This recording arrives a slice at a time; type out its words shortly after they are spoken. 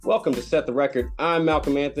Welcome to Set the Record. I'm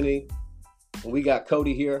Malcolm Anthony, and we got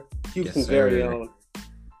Cody here, Houston's very own.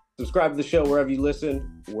 Subscribe to the show wherever you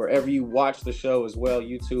listen, wherever you watch the show as well,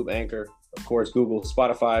 YouTube, Anchor, of course, Google,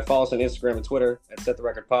 Spotify. Follow us on Instagram and Twitter at Set the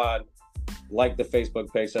Record Pod. Like the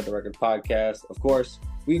Facebook page, Set the Record Podcast. Of course,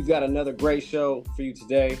 we've got another great show for you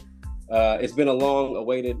today. It's been a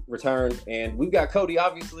long-awaited return, and we've got Cody,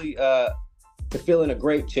 obviously, to fill in a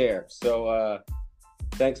great chair. So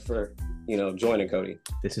thanks for joining, Cody.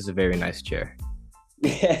 This is a very nice chair.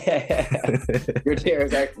 Your chair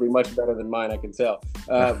is actually much better than mine, I can tell.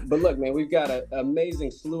 But look, man, we've got an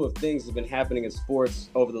amazing slew of things that have been happening in sports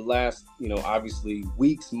over the last, obviously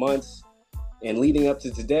weeks, months, and leading up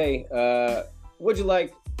to today. What'd you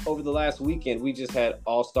like over the last weekend? We just had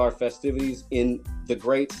all-star festivities in the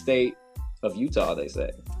great state of Utah, they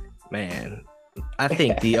say. Man, I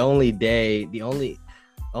think the only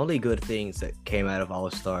good things that came out of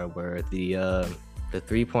All-Star were the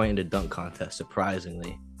 3-point and the dunk contest.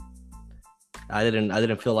 Surprisingly, I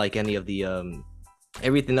didn't feel like any of the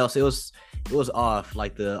everything else. It was off.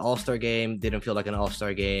 Like the All-Star game didn't feel like an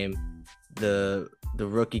All-Star game. The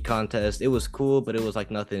rookie contest, it was cool, but it was like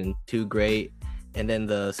nothing too great. And then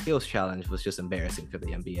the skills challenge was just embarrassing for the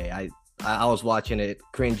NBA. I was watching it,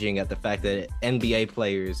 cringing at the fact that NBA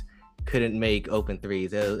players couldn't make open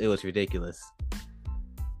threes. It was ridiculous.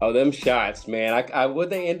 Oh, them shots, man. I would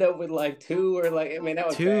they end up with like two or like, I mean, that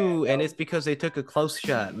was two, bad. And it's because they took a close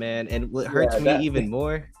shot, man. And what hurts me even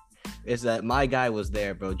more is that my guy was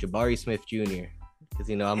there, bro, Jabari Smith Jr. Because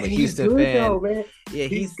I'm a Houston fan. Though, man. Yeah,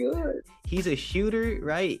 he's good. He's a shooter,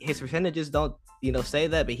 right? His percentages don't, say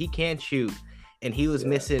that, but he can shoot. And he was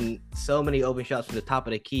missing so many open shots from the top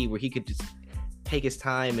of the key where he could just take his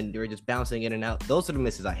time and they were just bouncing in and out. Those are the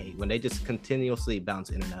misses I hate, when they just continuously bounce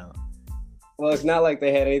in and out. Well, it's not like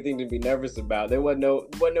they had anything to be nervous about. There wasn't no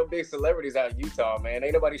big celebrities out in Utah, man.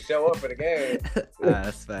 Ain't nobody show up for the game.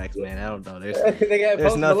 That's facts, man. I don't know. There's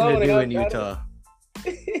nothing Malone to do in Utah.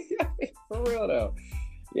 For real though.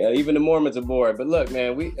 Yeah, even the Mormons are bored. But look,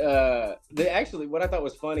 man, they actually, what I thought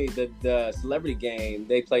was funny, the celebrity game,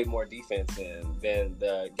 they played more defense than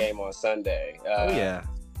the game on Sunday.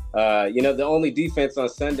 The only defense on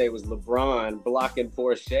Sunday was LeBron blocking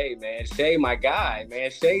poor Shea, man. Shea, my guy, man.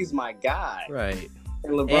 Shea's my guy. Right.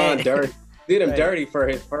 And LeBron did him dirty for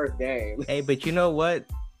his first game. Hey, but you know what?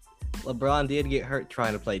 LeBron did get hurt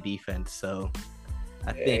trying to play defense, so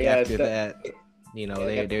I think after that,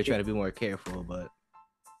 they're trying to be more careful. But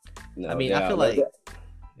I feel like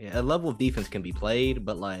a level of defense can be played,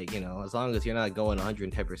 but as long as you're not going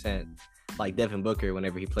 110%, like Devin Booker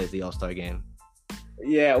whenever he plays the All-Star game.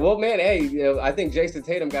 Yeah, well, man, hey, I think Jason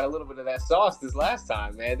Tatum got a little bit of that sauce this last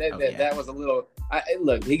time, man. That was a little.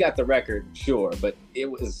 Look, he got the record, sure, but it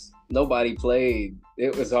was nobody played.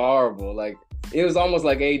 It was horrible. Like it was almost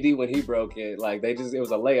like AD when he broke it. Like it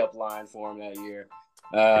was a layup line for him that year.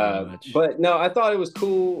 But no, I thought it was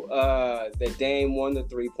cool that Dame won the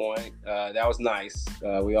 3-point. That was nice.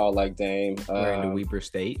 We all like Dame. We're in the Weber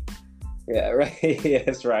State. Yeah, right. Yeah,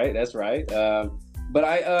 that's right.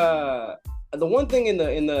 But the one thing in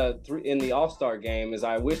the All-Star game is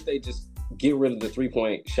I wish they just get rid of the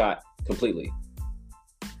 3-point shot completely.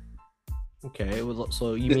 Okay,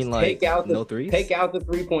 so you just mean like no threes? Take out the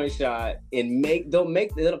 3-point shot and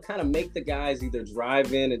it'll kind of make the guys either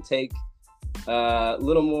drive in and take a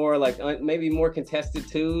little more like maybe more contested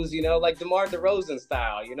twos, like DeMar DeRozan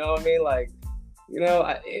style. You know what I mean? Like,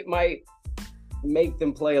 it might make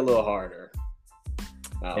them play a little harder.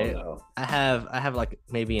 I don't know. I have like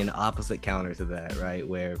maybe an opposite counter to that, right?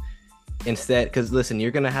 Where instead, because listen,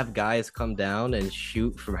 you're gonna have guys come down and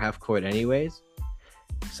shoot from half court anyways.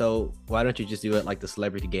 So why don't you just do it like the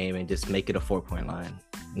celebrity game and just make it a 4-point line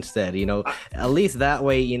instead? At least that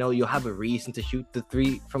way, you'll have a reason to shoot the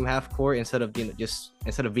 3 from half court instead of being just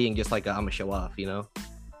like I'm a show off.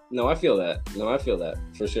 No, I feel that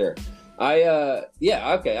for sure. I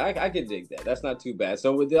could dig that. That's not too bad.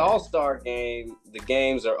 So with the All-Star game, the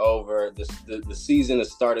games are over. The season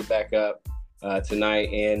has started back up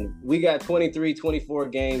tonight, and we got 23, 24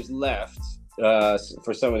 games left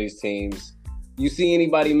for some of these teams. You see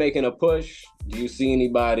anybody making a push? Do you see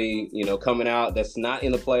anybody, coming out that's not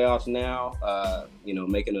in the playoffs now,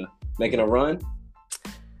 making a run?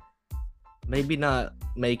 Maybe not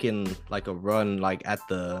making like a run like at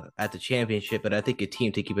the championship, but I think a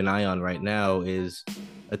team to keep an eye on right now is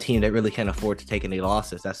a team that really can't afford to take any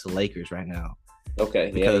losses. That's the Lakers right now.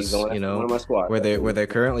 Okay, because one of my squad. where they're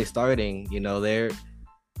currently starting, their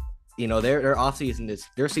offseason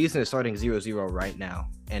their season is starting 0-0 right now,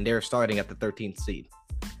 and they're starting at the 13th seed.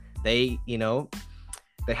 They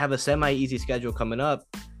have a semi-easy schedule coming up,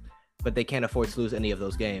 but they can't afford to lose any of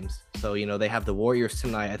those games. So, they have the Warriors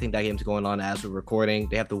tonight. I think that game's going on as we're recording.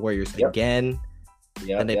 They have the Warriors again.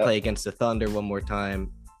 Then they play against the Thunder one more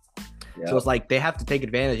time. So it's like they have to take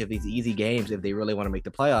advantage of these easy games if they really want to make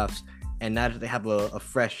the playoffs. And now that they have a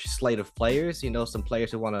fresh slate of players, some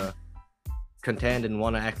players who want to contend and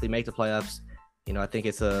want to actually make the playoffs, I think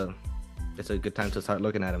it's a good time to start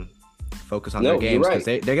looking at them. Focus on their games because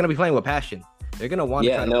they're going to be playing with passion. They're going to want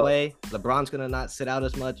to try to play. LeBron's going to not sit out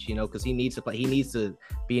as much, because he needs to play. He needs to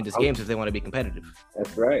be in his games if they want to be competitive.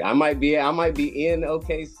 That's right. I might be in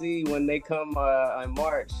OKC when they come in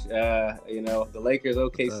March. The Lakers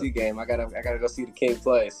OKC game. I gotta go see the King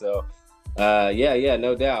play. So,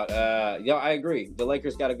 no doubt. I agree. The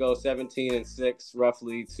Lakers got to go 17-6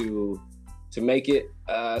 roughly to make it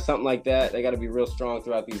something like that. They got to be real strong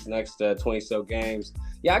throughout these next 20 so games.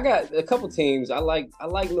 Yeah, I got a couple teams. I like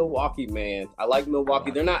Milwaukee, man. I like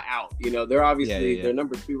Milwaukee. They're not out. They're obviously they're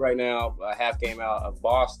number 2 right now, a half game out of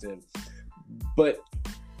Boston. But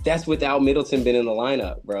that's without Middleton been in the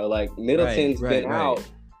lineup, bro. Like Middleton's been out.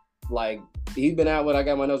 Like he's been out. I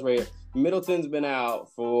got my notes right here. Middleton's been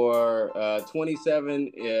out for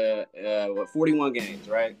 41 games,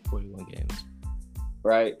 right? 41 games.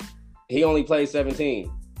 Right. He only played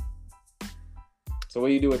 17. So what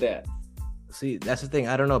do you do with that? See, that's the thing.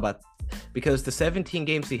 I don't know about because the 17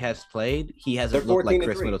 games he has played, he hasn't looked like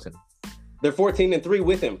Chris Middleton. They're 14-3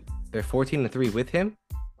 with him. They're 14-3 with him?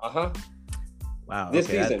 Uh-huh. Wow. This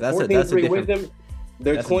season, 14-3 with him.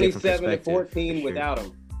 They're 27-14 without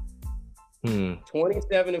him.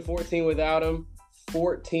 27-14 without him.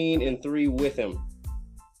 14-3 with him.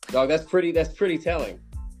 Dog, that's pretty telling.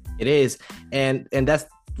 It is, and that's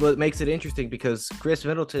what makes it interesting because Chris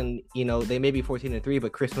Middleton, they may be 14-3,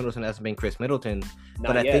 but Chris Middleton hasn't been Chris Middleton.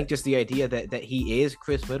 But I think just the idea that he is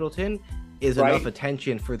Chris Middleton is enough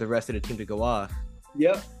attention for the rest of the team to go off.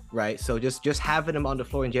 Yep. Right. So just having him on the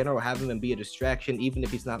floor in general, having him be a distraction, even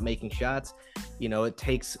if he's not making shots, it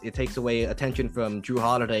takes away attention from Drew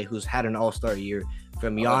Holiday, who's had an all-star year,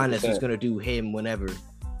 from Giannis, 100%. Who's going to do him whenever.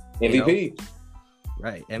 MVP.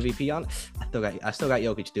 Right, MVP on. I still got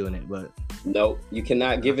Jokic doing it, but no, you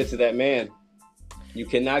cannot give it to that man. You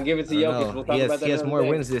cannot give it to Jokic. We'll talk about that. He has more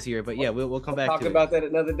wins this year, but we'll come back to it. Talk about that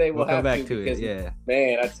another day. We'll come back to it. Yeah,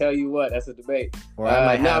 man, I tell you what, that's a debate. Or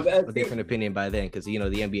I might have a different opinion by then because the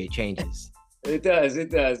NBA changes. It does.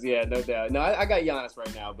 Yeah, no doubt. No, I got Giannis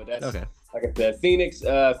right now, but that's okay. Like I said, Phoenix,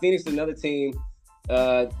 another team.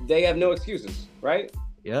 They have no excuses, right?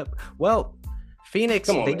 Yep. Well. Phoenix,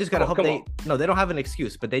 they just gotta hope they don't have an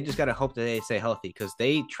excuse, but they just gotta hope that they stay healthy because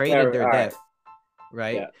they traded their depth,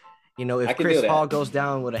 right? Yeah. If Chris Paul goes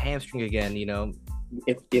down with a hamstring again,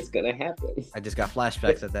 it's gonna happen. I just got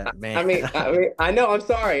flashbacks of that, man. I mean, I know. I'm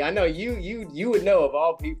sorry. I know you would know of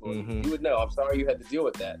all people. Mm-hmm. You would know. I'm sorry you had to deal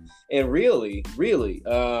with that. And really,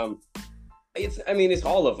 it's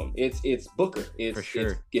all of them. It's Booker. For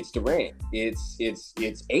sure. It's Durant. It's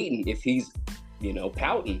Ayton if he's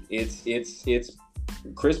pouting. It's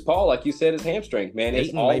Chris Paul, like you said, is hamstring, man. It's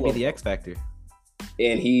Ayton might be the X factor,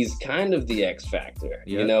 and he's kind of the X factor,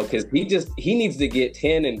 because he needs to get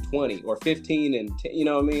 10 and 20 or 15 and 10, you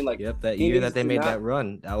know what I mean? Like, that year that they made that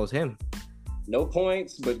run, that was him. No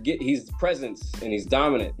points, but he's presence and he's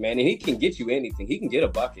dominant, man. And he can get you anything. He can get a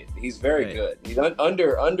bucket. He's very good. He's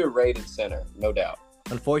underrated center, no doubt.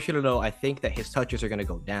 Unfortunately, though, I think that his touches are going to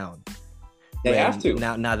go down. They have to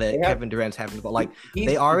now that Kevin Durant's having the ball. Like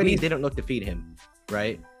they already didn't look to feed him,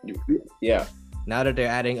 right? Yeah. Now that they're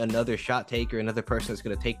adding another shot taker, another person that's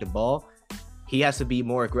going to take the ball, he has to be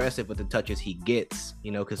more aggressive with the touches he gets,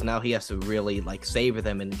 because now he has to really savor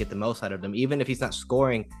them and get the most out of them. Even if he's not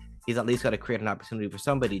scoring, he's at least got to create an opportunity for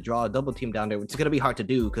somebody, draw a double team down there, which is going to be hard to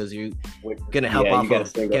do because you're going to help off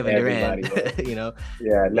of Kevin Durant,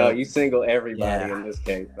 Yeah, no, you single everybody in this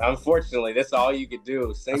case. Unfortunately, that's all you could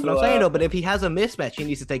do. That's what I'm saying, though. But if he has a mismatch, he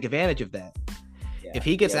needs to take advantage of that. Yeah. If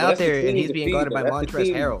he gets out there and he's being guarded by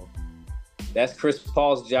Montrezl Harrell. That's Chris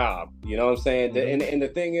Paul's job. You know what I'm saying? Mm-hmm. And the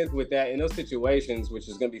thing is with that, in those situations, which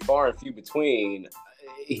is going to be far and few between,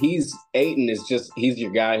 Ayton is he's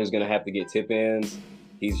your guy who's going to have to get tip-ins.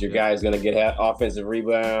 He's your guy who's going to get offensive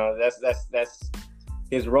rebound. That's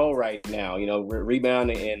his role right now.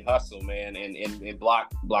 Rebound and hustle, man, and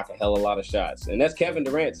block a hell of a lot of shots. And that's Kevin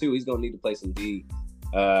Durant too. He's going to need to play some D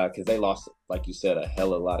because they lost, like you said, a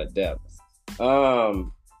hell of a lot of depth.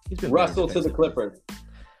 Russell to the Clippers.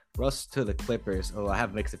 Russ to the Clippers. Oh, I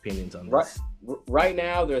have mixed opinions on this. Right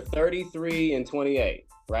now, they're 33-28.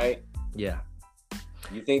 Right? Yeah.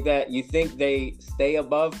 You think they stay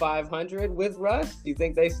above 500 with Russ? You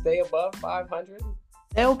think they stay above 500?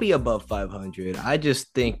 They'll be above 500. I just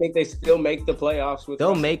You think think they still make the playoffs with they'll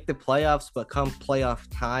Russell? make the playoffs, but come playoff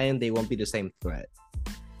time, they won't be the same threat.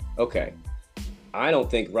 Okay. I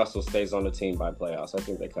don't think Russell stays on the team by playoffs. I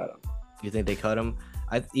think they cut him. You think they cut him?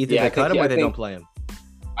 Either Yeah, they cut him or they don't play him.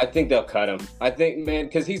 I think they'll cut him. I think, man,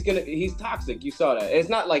 because he's toxic. You saw that. It's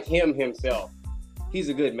not like him himself. He's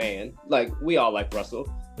a good man. Like we all like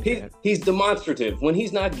Russell. Yeah. He's demonstrative. When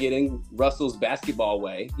he's not getting Russell's basketball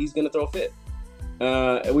way, he's gonna throw a fit.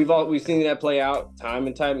 We've seen that play out time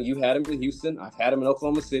and time. You had him in Houston. I've had him in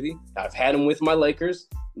Oklahoma City. I've had him with my Lakers.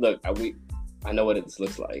 Look, I know what it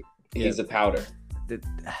looks like. He's a powder.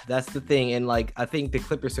 That's the thing, and like I think the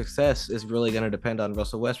Clippers' success is really going to depend on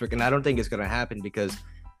Russell Westbrook, and I don't think it's going to happen because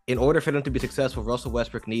in order for them to be successful, Russell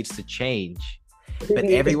Westbrook needs to change. But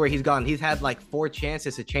everywhere he's gone, he's had like 4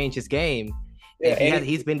 chances to change his game.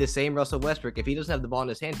 He's been the same Russell Westbrook. If he doesn't have the ball in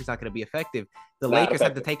his hands, he's not going to be effective. The Lakers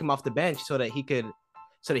have to take him off the bench so that he could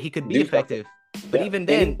be effective. But even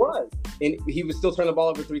then, he was still turning the ball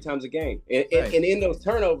over 3 times a game. And in those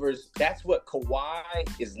turnovers, that's what Kawhi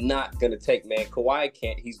is not going to take, man. Kawhi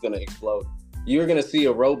can't. He's going to explode. You're going to see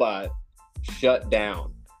a robot shut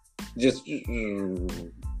down. Just, you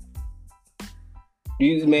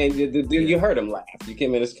heard him laugh. You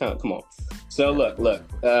can't, man, come on. So look.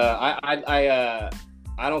 I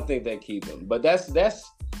don't think they keep him, but that's the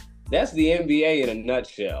NBA in a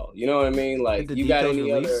nutshell. You know what I mean? Like, you got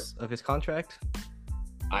any other of his contract?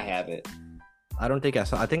 I haven't. I don't think I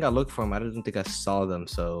saw. I think I looked for him. I don't think I saw them.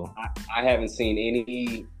 So I haven't seen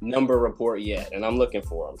any number report yet, and I'm looking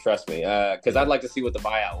for them. Trust me, because I'd like to see what the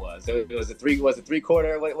buyout was. It was a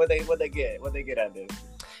 3/4. What they get? What they get out of this?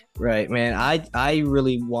 Right, man. I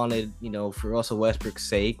really wanted, for Russell Westbrook's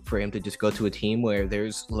sake, for him to just go to a team where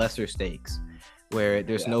there's lesser stakes, where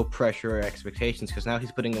there's no pressure or expectations, because now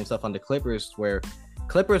he's putting himself on the Clippers, where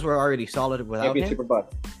Clippers were already solid without him.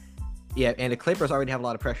 Yeah, and the Clippers already have a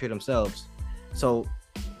lot of pressure themselves. So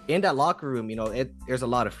in that locker room, there's a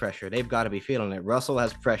lot of pressure. They've got to be feeling it. Russell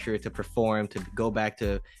has pressure to perform, to go back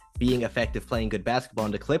to being effective, playing good basketball,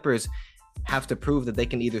 and the Clippers have to prove that they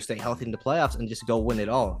can either stay healthy in the playoffs and just go win it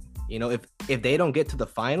all. If they don't get to the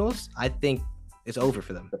finals, I think it's over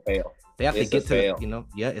for them. It's a fail. They have to get to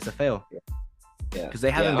it's a fail. Yeah, because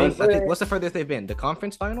they haven't been. I think what's the furthest they've been? The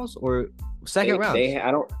conference finals or second round?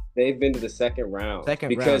 They've been to the second round.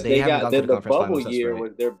 Because they got the bubble year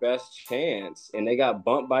was their best chance, and they got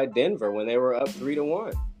bumped by Denver when they were up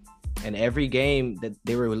 3-1. And every game that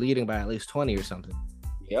they were leading by at least 20 or something.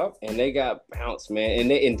 Yep, and they got bounced,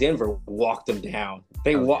 man. And Denver walked them down.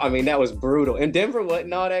 I mean, that was brutal. And Denver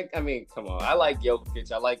wasn't all that. I mean, come on. I like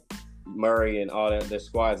Jokic. I like Murray and all that. Their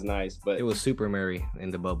squad's nice, but it was Super Murray in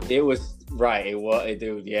the bubble. It was right. It was,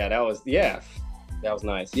 dude. Yeah, that was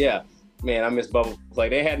nice. Yeah, man, I miss bubble play.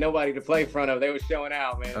 They had nobody to play in front of. They were showing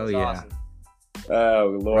out, man. It was awesome.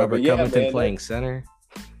 Oh Lord, Robert Covington playing center.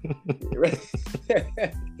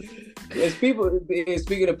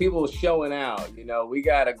 Speaking of people showing out, we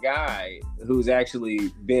got a guy who's actually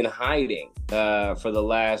been hiding for the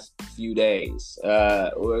last few days.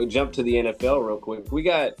 We'll jump to the NFL real quick. We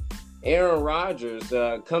got Aaron Rodgers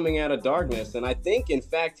coming out of darkness, and I think, in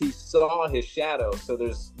fact, he saw his shadow. So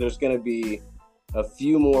there's going to be a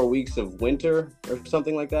few more weeks of winter or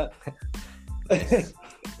something like that.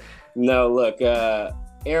 No, look,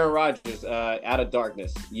 Aaron Rodgers out of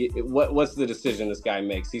darkness. What's the decision this guy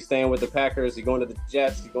makes? He's staying with the Packers. He's going to the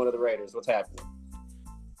Jets. He's going to the Raiders. What's happening?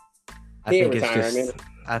 I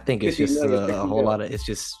think it's just a whole lot of it's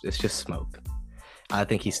just smoke. I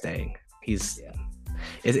think he's staying.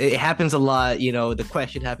 It happens a lot. The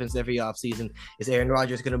question happens every offseason. Is Aaron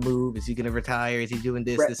Rodgers going to move? Is he going to retire? Is he doing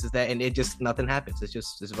this? This is that, and it just nothing happens.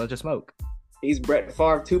 It's a bunch of smoke. He's Brett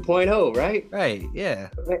Favre 2.0, right? Right, yeah.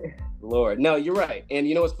 Lord. No, you're right. And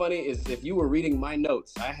you know what's funny is if you were reading my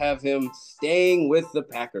notes, I have him staying with the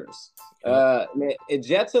Packers. Man,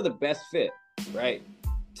 Jets are the best fit, right?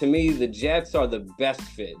 To me, the Jets are the best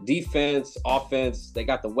fit. Defense, offense, they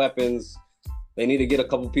got the weapons. They need to get a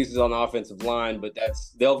couple pieces on the offensive line, but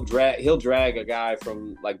he'll drag a guy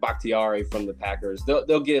from like Bakhtiari from the Packers.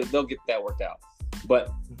 They'll get that worked out.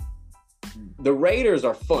 But the Raiders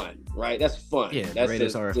are fun, right? That's fun. Yeah, the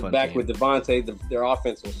Raiders are a fun back team. with Devontae, their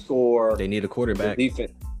offense will score. They need a quarterback.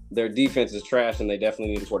 Their defense is trash, and they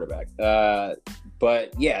definitely need a quarterback.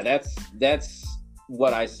 But yeah, that's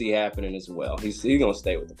what I see happening as well. He's gonna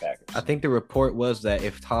stay with the Packers. I think the report was that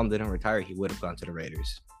if Tom didn't retire, he would have gone to the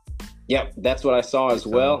Raiders. Yep, that's what I saw as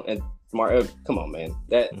well. And come on, man,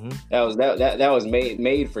 that was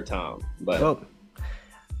made for Tom. But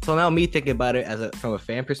so now me thinking about it from a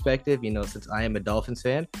fan perspective, since I am a Dolphins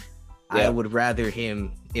fan, I would rather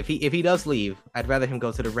him if he does leave, I'd rather him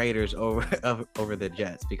go to the Raiders over the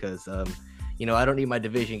Jets because I don't need my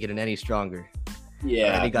division getting any stronger. Yeah, I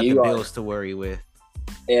already got the Bills to worry with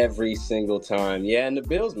every single time. Yeah, and the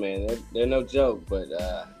Bills, man, they're no joke. But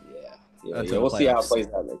we'll see how it plays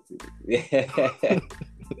out next week. Yeah,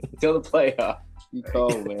 till the playoffs. You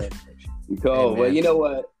cold, man. You cold. Well, you know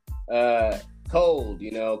what? Cold.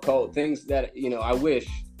 Cold things that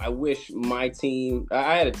I wish my team.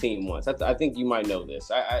 I had a team once. I think you might know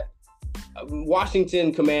this.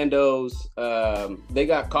 Washington Commandos. They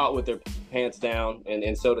got caught with their pants down,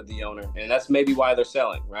 and so did the owner, and that's maybe why they're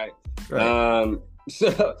selling, right?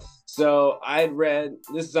 So I had read,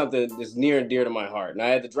 this is something that's near and dear to my heart, and I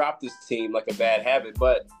had to drop this team like a bad habit,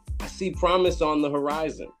 but I see promise on the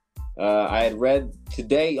horizon. I had read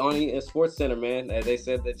today on Sports Center, man, they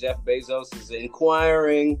said that Jeff Bezos is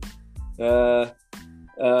inquiring a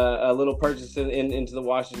little purchase into the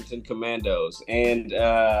Washington Commandos, and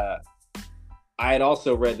I had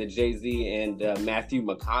also read that Jay-Z and Matthew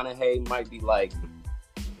McConaughey might be like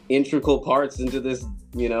integral parts into this,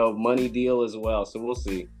 money deal as well. So we'll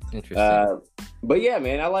see. Interesting. But yeah,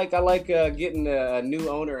 man, I like getting a new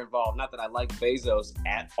owner involved. Not that I like Bezos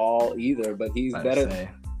at all either, but he's better. I'd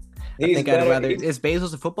rather. Is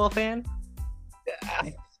Bezos a football fan?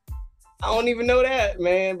 I don't even know that,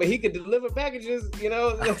 man. But he could deliver packages, Hey,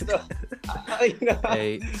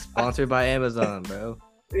 sponsored by Amazon, bro.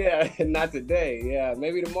 Yeah, not today. Yeah,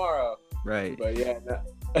 maybe tomorrow. Right. But yeah,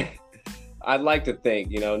 I'd like to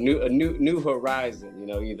think, a new horizon.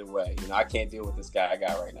 Either way, I can't deal with this guy I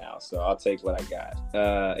got right now, so I'll take what I got.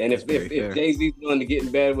 And if Jay-Z's willing to get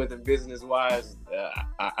in bed with him business wise,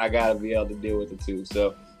 I gotta be able to deal with it too.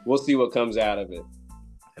 So we'll see what comes out of it.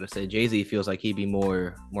 I'd say Jay-Z feels like he'd be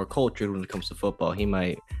more cultured when it comes to football. He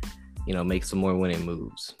might, make some more winning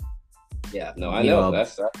moves. Yeah, no, I know.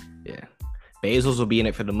 That's yeah. Bezos will be in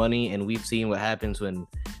it for the money, and we've seen what happens when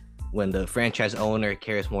the franchise owner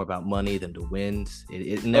cares more about money than the wins.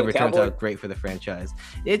 It never turns out great for the franchise.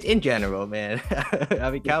 It's in general, man.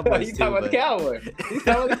 I mean, Cowboys. You talking about the Cowboys? You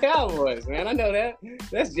talking about the Cowboys, man? I know that.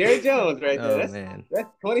 That's Jerry Jones right there. Man. That's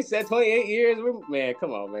 28 years. Man,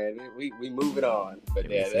 come on, man. We move it on. But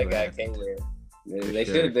yeah, that guy came with.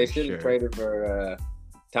 They should have traded for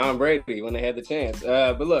Tom Brady when they had the chance.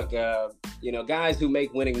 But look, guys who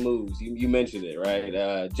make winning moves. You mentioned it,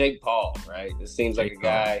 right? Jake Paul, right? It seems like a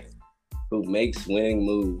guy who makes winning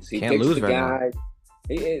moves. He can't lose the guy.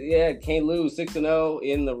 Can't lose. 6-0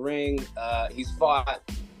 in the ring. He's fought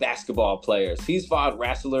basketball players. He's fought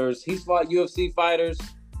wrestlers. He's fought UFC fighters,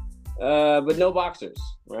 but no boxers,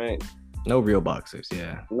 right? No real boxers,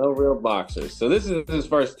 yeah. No real boxers. So this is his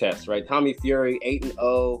first test, right? Tommy Fury,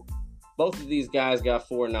 8-0. Both of these guys got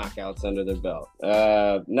 4 knockouts under their belt.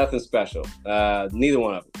 Nothing special. Neither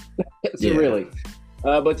one of them. Really.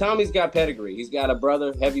 But Tommy's got pedigree. He's got a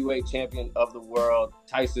brother, heavyweight champion of the world,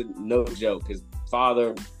 Tyson, no joke. His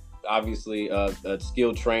father, obviously a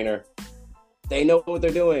skilled trainer. They know what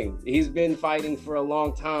they're doing. He's been fighting for a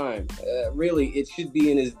long time. Really, it should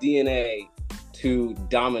be in his DNA to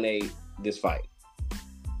dominate this fight.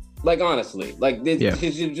 Like, honestly. Like, this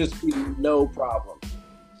should just be no problem.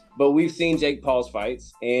 But we've seen Jake Paul's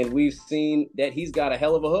fights, and we've seen that he's got a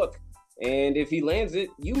hell of a hook. And if he lands it,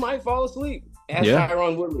 you might fall asleep. Ask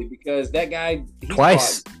Tyron Woodley, because that guy...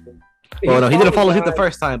 Twice. He didn't fall asleep the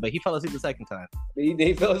first time, but he fell asleep the second time.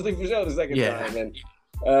 He fell asleep for sure the second time. And,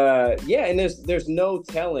 and there's no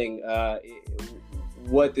telling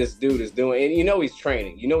what this dude is doing. And he's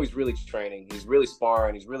training. He's really training. He's really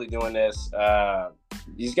sparring. He's really doing this.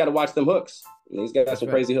 You just got to watch them hooks. He's got some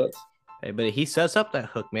crazy hooks. Hey, but he sets up that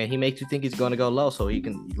hook, man. He makes you think he's going to go low, so he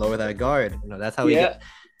can lower that guard. That's how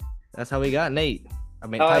he got Nate. I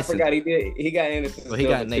mean, Tyson. I forgot he did. He got Anderson. Well, he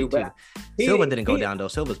got Nate too. Silva didn't go down though.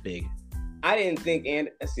 Silva's big. I didn't think,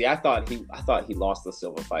 I thought he lost the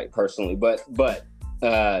Silva fight personally, but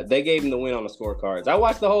they gave him the win on the scorecards. I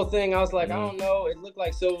watched the whole thing. I was like, I don't know. It looked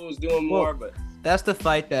like Silva was doing more, but that's the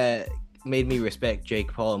fight that made me respect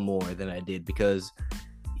Jake Paul more than I did, because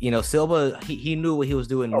Silva, he knew what he was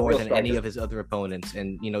doing more than any of his other opponents.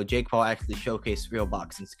 And, Jake Paul actually showcased real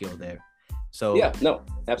boxing skill there. So, yeah, no,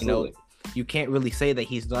 absolutely. You can't really say that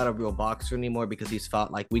he's not a real boxer anymore, because he's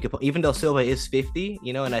fought like weak opponents. Even though Silva is 50,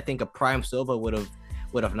 and I think a prime Silva would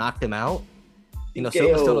have knocked him out.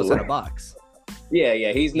 Silva still knows how to box.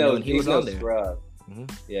 Yeah, he's no scrub. Mm-hmm.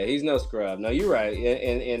 Yeah, he's no scrub. No, you're right.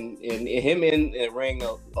 And him in the ring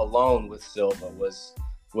alone with Silva was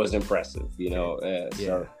impressive,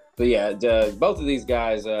 So yeah, both of these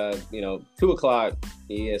guys, 2:00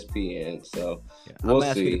 ESPN. So I'm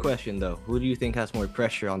asking you the question though: who do you think has more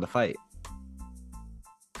pressure on the fight?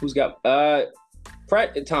 Who's got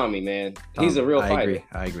Pratt and Tommy, man. He's a Tommy, real I fighter. agree.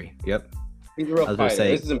 I agree. Yep. He's a I real was gonna fighter.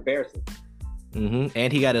 say, This is embarrassing.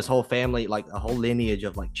 and he got his whole family, like a whole lineage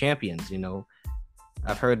of like champions. You know,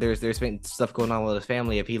 I've heard there's been stuff going on with his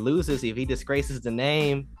family. If he loses, if he disgraces the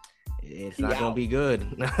name, it's not gonna be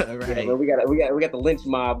good. Right. Yeah, but we got the lynch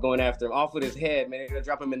mob going after him off with his head, man. They're gonna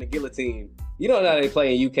drop him in the guillotine. You know how they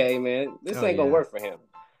play in UK, man. This ain't gonna work for him.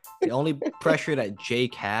 The only pressure that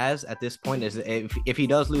Jake has at this point is if he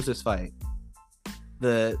does lose this fight,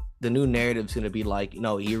 the new narrative's gonna be like,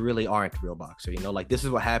 no, you really aren't a real boxer. You know, like this is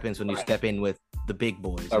what happens when you step in with the big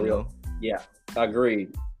boys. You know? Yeah,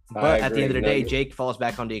 agreed. But at the end of the day, Jake falls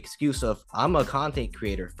back on the excuse of I'm a content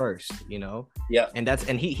creator first, you know. Yeah.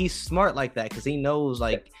 And he's smart like that because he knows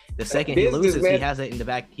like the second he loses, man, he has it in the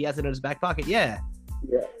back. He has it in his back pocket. Yeah.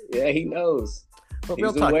 Yeah, he knows. But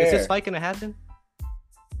real talk, is this fight gonna happen?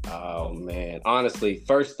 Oh man, honestly,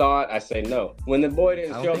 first thought I say no. When the boy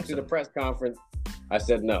didn't show up to the press conference, I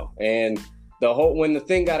said no. And when the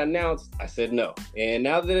thing got announced, I said no. And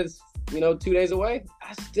now that it's 2 days away,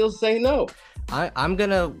 I still say no. I'm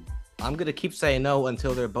gonna keep saying no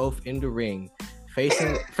until they're both in the ring,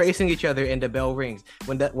 facing each other, and the bell rings.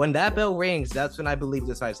 When that bell rings, that's when I believe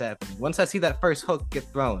this fight's happening. Once I see that first hook get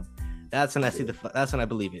thrown, that's when I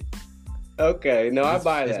believe it. Okay, no, I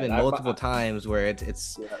buy that. There's been multiple times where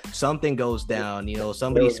it's something goes down.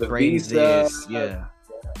 Somebody sprains this. Yeah.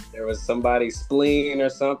 There was somebody's spleen or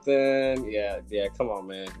something. Yeah. Come on,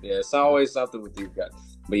 man. Yeah, it's always something with these guys.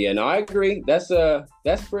 But yeah, no, I agree. That's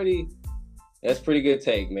pretty good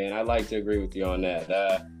take, man. I like to agree with you on that.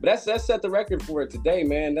 But that's set the record for it today,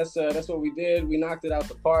 man. That's what we did. We knocked it out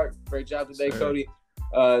the park. Great job today, Cody.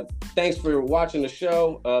 Thanks for watching the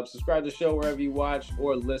show. Subscribe to the show wherever you watch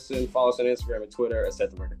or listen. Follow us on Instagram and Twitter at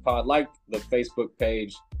Set the Record Pod. Like the Facebook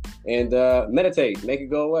page and meditate. Make it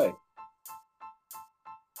go away.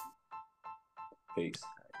 Peace.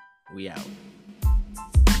 We out.